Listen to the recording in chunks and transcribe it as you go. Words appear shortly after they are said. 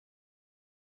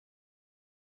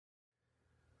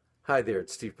Hi there,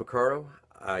 it's Steve Porcaro.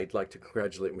 I'd like to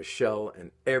congratulate Michelle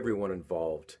and everyone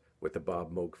involved with the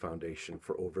Bob Moog Foundation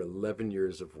for over 11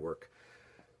 years of work,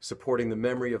 supporting the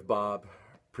memory of Bob,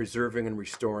 preserving and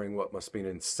restoring what must be an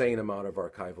insane amount of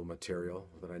archival material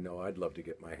that I know I'd love to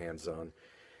get my hands on,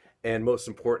 and most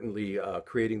importantly,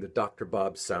 creating the Dr.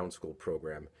 Bob Sound School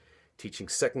program, teaching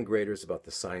second graders about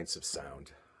the science of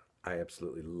sound. I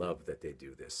absolutely love that they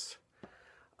do this.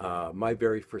 My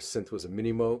very first synth was a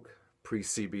Minimoog,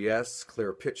 pre-CBS,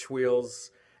 clear pitch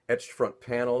wheels, etched front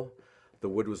panel. The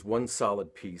wood was one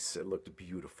solid piece. It looked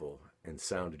beautiful and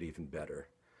sounded even better.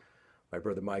 My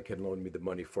brother Mike had loaned me the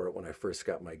money for it when I first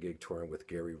got my gig touring with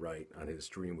Gary Wright on his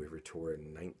Dreamweaver tour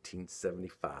in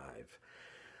 1975.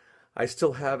 I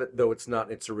still have it, though it's not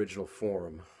in its original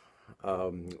form.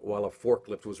 While a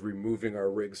forklift was removing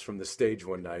our rigs from the stage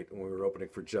one night when we were opening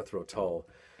for Jethro Tull,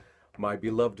 my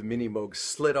beloved Minimoog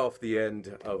slid off the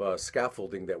end of a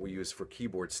scaffolding that we used for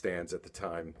keyboard stands at the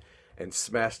time and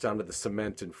smashed onto the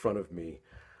cement in front of me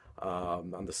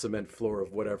on the cement floor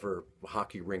of whatever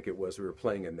hockey rink it was we were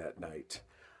playing in that night.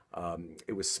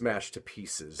 It was smashed to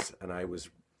pieces, and I was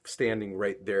standing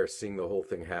right there seeing the whole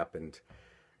thing happen.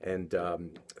 And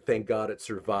thank God it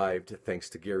survived, thanks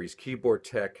to Gary's keyboard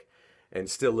tech, and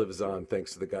still lives on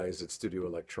thanks to the guys at Studio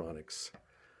Electronics.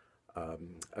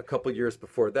 A couple years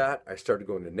before that, I started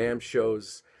going to NAMM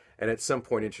shows, and at some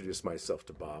point introduced myself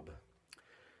to Bob.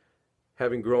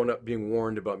 Having grown up being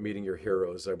warned about meeting your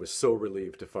heroes, I was so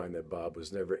relieved to find that Bob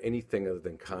was never anything other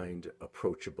than kind,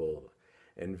 approachable,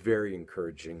 and very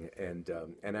encouraging, and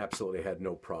absolutely had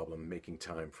no problem making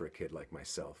time for a kid like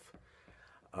myself.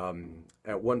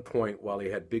 At one point, while he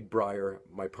had Big Briar,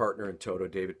 my partner in Toto,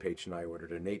 David Page, and I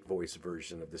ordered an 8-voice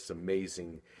version of this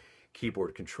amazing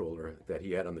keyboard controller that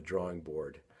he had on the drawing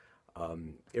board.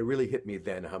 It really hit me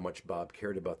then how much Bob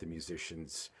cared about the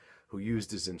musicians who used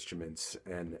his instruments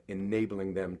and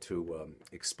enabling them to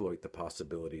exploit the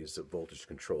possibilities of voltage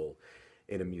control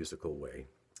in a musical way.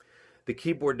 The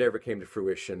keyboard never came to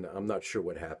fruition. I'm not sure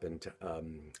what happened.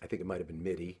 I think it might have been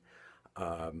MIDI.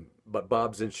 But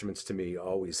Bob's instruments to me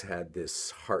always had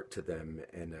this heart to them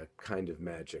and a kind of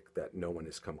magic that no one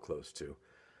has come close to.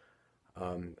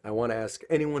 I want to ask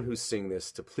anyone who's seeing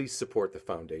this to please support the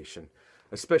foundation,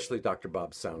 especially Dr.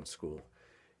 Bob's Sound School.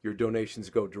 Your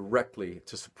donations go directly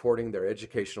to supporting their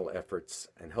educational efforts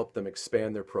and help them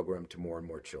expand their program to more and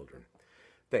more children.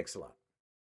 Thanks a lot.